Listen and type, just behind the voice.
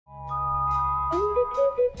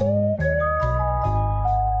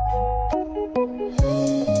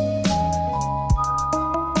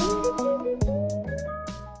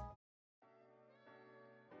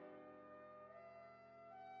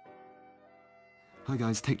Hi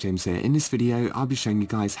guys, Tech James here. In this video, I'll be showing you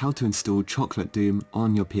guys how to install Chocolate Doom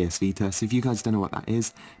on your PS Vita. So if you guys don't know what that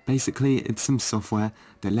is, basically it's some software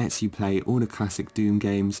that lets you play all the classic Doom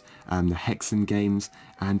games, the Hexen games,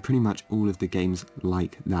 and pretty much all of the games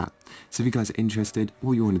like that. So if you guys are interested,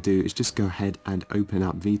 all you want to do is just go ahead and open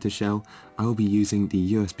up Vita Shell. I will be using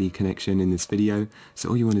the USB connection in this video. So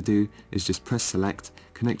all you want to do is just press select,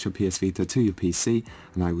 connect your PS Vita to your PC,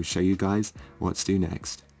 and I will show you guys what to do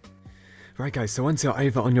next. Right guys, so once you're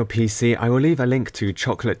over on your PC, I will leave a link to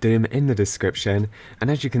Chocolate Doom in the description, and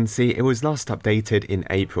as you can see, it was last updated in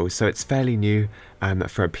April, so it's fairly new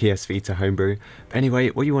for a PS Vita homebrew. But anyway,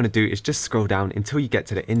 what you want to do is just scroll down until you get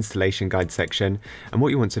to the installation guide section, and what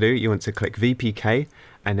you want to do, you want to click VPK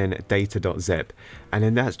and then data.zip, and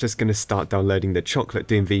then that's just going to start downloading the Chocolate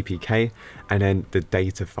Doom VPK and then the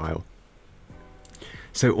data file.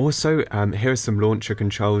 So also, here are some launcher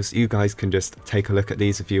controls. You guys can just take a look at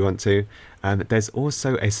these if you want to. There's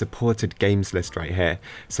also a supported games list right here.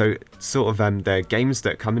 So sort of the games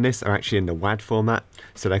that come in this are actually in the WAD format,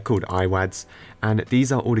 so they're called iWADs, and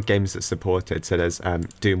these are all the games that's supported. So there's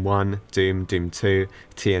Doom 1, Doom 2,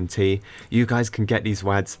 TNT. You guys can get these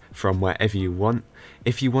WADs from wherever you want.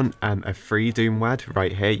 If you want a FreeDoom WAD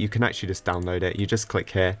right here, you can actually just download it. You just click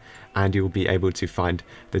here and you'll be able to find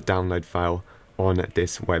the download file on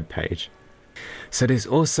this web page. So this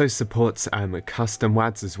also supports custom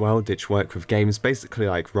WADs as well, which work with games basically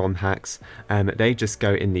like ROM hacks. They just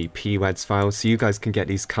go in the pwads file, so you guys can get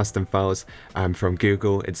these custom files from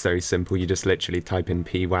Google. It's very simple, you just literally type in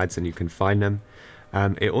pwads and you can find them.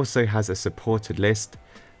 It also has a supported list.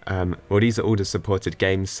 Well, these are all the supported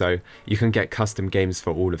games, so you can get custom games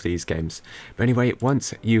for all of these games. But anyway,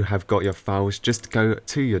 once you have got your files, just go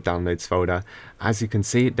to your downloads folder. As you can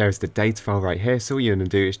see, there's the data file right here, so all you're going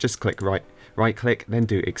to do is just click right click, then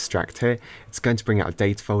do extract here. It's going to bring out a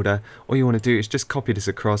data folder. All you want to do is just copy this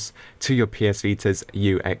across to your PS Vita's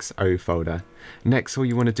UXO folder. Next, all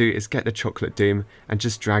you want to do is get the Chocolate Doom and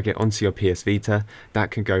just drag it onto your PS Vita.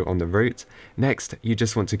 That can go on the root. Next, you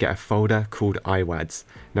just want to get a folder called iWADs.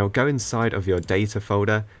 Now go inside of your data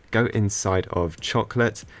folder, go inside of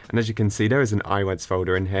Chocolate, and as you can see, there is an iWADs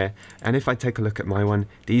folder in here. And if I take a look at my one,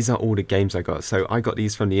 these are all the games I got. So I got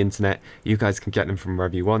these from the internet. You guys can get them from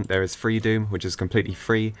wherever you want. There is FreeDoom, which is completely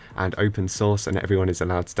free and open source, and everyone is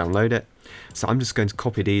allowed to download it. So I'm just going to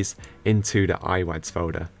copy these into the iWADs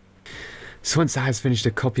folder. So once that has finished the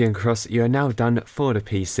copying across, you are now done for the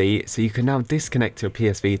PC, so you can now disconnect your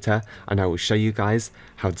PS Vita, and I will show you guys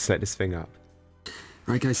how to set this thing up.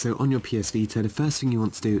 Right guys, so on your PS Vita, the first thing you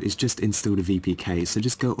want to do is just install the VPK. So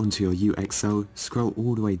just go onto your UXO, scroll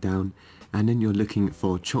all the way down, and then you're looking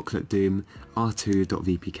for Chocolate Doom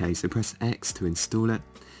R2.vpk. So press X to install it,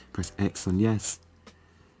 press X on yes,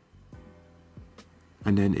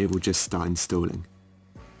 and then it will just start installing.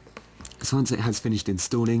 So once it has finished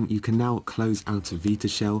installing, you can now close out of Vita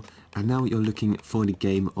Shell, and now you're looking for the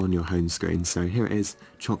game on your home screen. So here it is,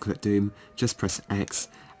 Chocolate Doom, just press X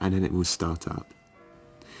and then it will start up.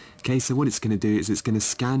 Okay, so what it's going to do is it's going to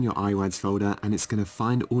scan your iWADs folder and it's going to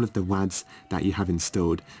find all of the WADs that you have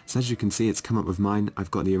installed. So as you can see, it's come up with mine.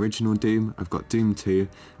 I've got the original Doom, I've got Doom 2,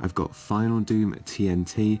 I've got Final Doom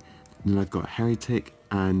TNT, and then I've got Heretic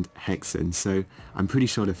and Hexen. So I'm pretty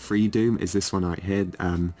sure the FreeDoom is this one right here,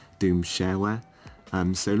 Doom Shareware.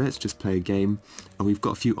 So let's just play a game. We've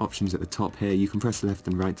got a few options at the top here. You can press left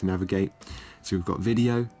and right to navigate. So we've got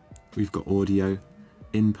video, we've got audio,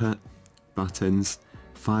 input, buttons,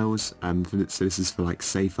 files, so this is for like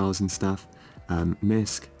save files and stuff,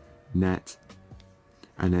 MISC, net,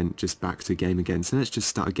 and then just back to game again. So let's just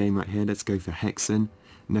start a game right here. Let's go for Hexen.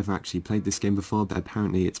 Never actually played this game before, but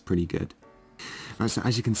apparently it's pretty good. Right, so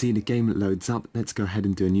as you can see, the game loads up. Let's go ahead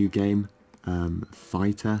and do a new game.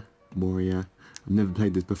 Fighter, Warrior. I've never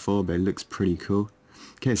played this before, but it looks pretty cool.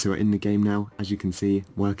 Okay, so we're in the game now. As you can see,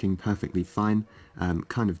 working perfectly fine.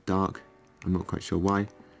 Kind of dark. I'm not quite sure why.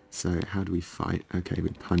 So how do we fight? Okay, we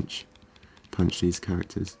punch these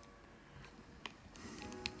characters.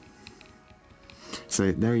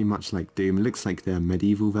 So very much like Doom. It looks like the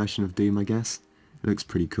medieval version of Doom, I guess. It looks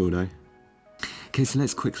pretty cool though. Okay, so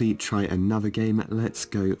let's quickly try another game. Let's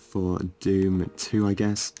go for Doom 2, I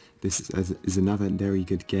guess. This is another very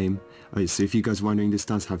good game. Right, so if you guys are wondering, this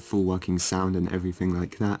does have full working sound and everything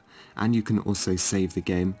like that. And you can also save the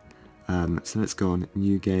game. So let's go on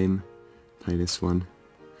new game, play this one.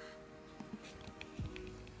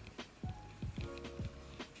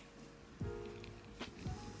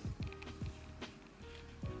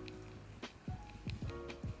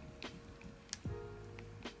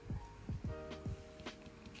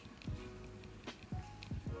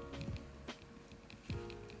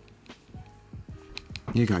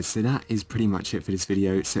 Yeah guys, so that is pretty much it for this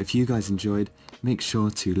video. So if you guys enjoyed, make sure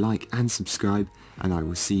to like and subscribe, and I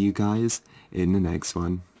will see you guys in the next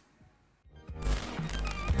one.